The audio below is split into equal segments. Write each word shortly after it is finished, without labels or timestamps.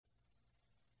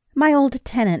My old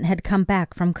tenant had come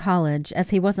back from college as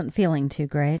he wasn't feeling too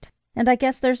great, and I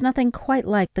guess there's nothing quite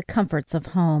like the comforts of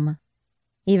home.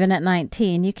 Even at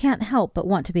 19, you can't help but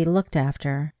want to be looked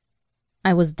after.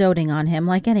 I was doting on him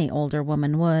like any older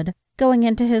woman would, going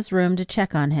into his room to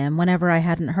check on him whenever I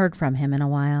hadn't heard from him in a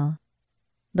while.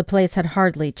 The place had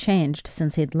hardly changed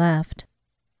since he'd left.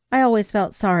 I always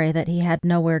felt sorry that he had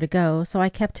nowhere to go, so I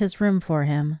kept his room for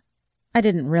him. I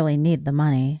didn't really need the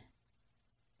money.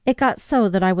 It got so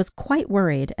that I was quite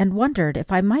worried and wondered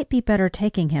if I might be better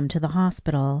taking him to the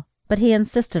hospital, but he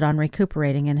insisted on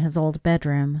recuperating in his old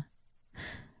bedroom.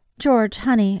 "George,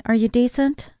 honey, are you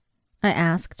decent?" I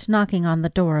asked, knocking on the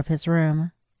door of his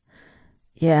room.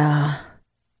 "Yeah,"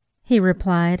 he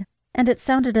replied, and it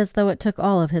sounded as though it took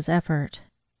all of his effort.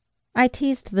 I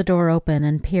teased the door open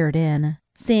and peered in,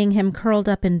 seeing him curled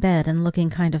up in bed and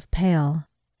looking kind of pale.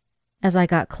 As I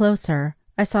got closer,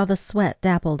 I saw the sweat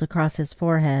dappled across his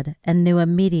forehead and knew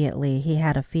immediately he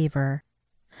had a fever.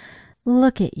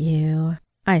 "Look at you,"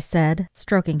 I said,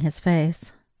 stroking his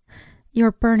face.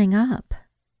 "You're burning up."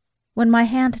 When my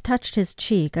hand touched his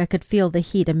cheek, I could feel the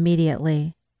heat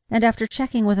immediately, and after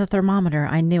checking with a thermometer,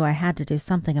 I knew I had to do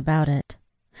something about it.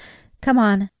 "Come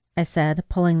on," I said,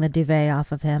 pulling the duvet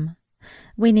off of him.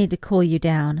 "We need to cool you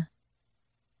down."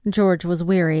 George was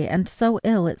weary and so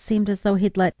ill it seemed as though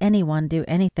he'd let anyone do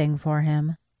anything for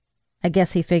him. I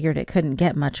guess he figured it couldn't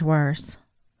get much worse.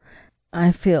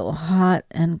 "I feel hot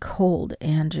and cold,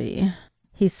 Angie,"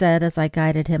 he said as I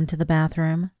guided him to the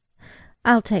bathroom.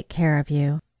 "I'll take care of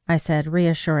you," I said,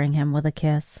 reassuring him with a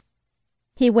kiss.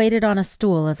 He waited on a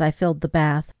stool as I filled the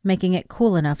bath, making it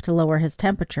cool enough to lower his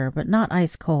temperature, but not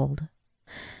ice cold.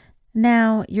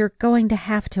 "Now you're going to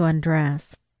have to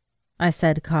undress," I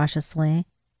said cautiously,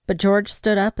 but George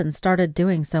stood up and started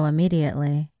doing so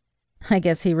immediately. I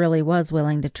guess he really was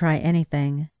willing to try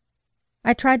anything.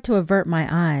 I tried to avert my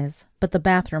eyes, but the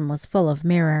bathroom was full of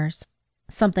mirrors,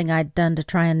 something I'd done to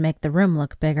try and make the room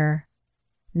look bigger.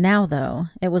 Now, though,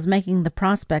 it was making the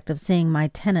prospect of seeing my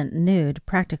tenant nude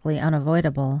practically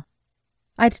unavoidable.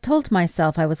 I'd told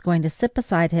myself I was going to sit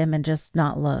beside him and just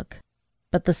not look,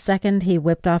 but the second he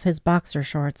whipped off his boxer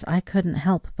shorts, I couldn't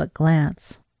help but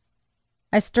glance.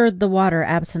 I stirred the water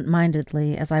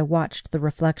absent-mindedly as I watched the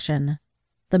reflection,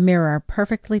 the mirror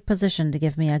perfectly positioned to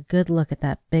give me a good look at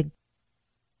that big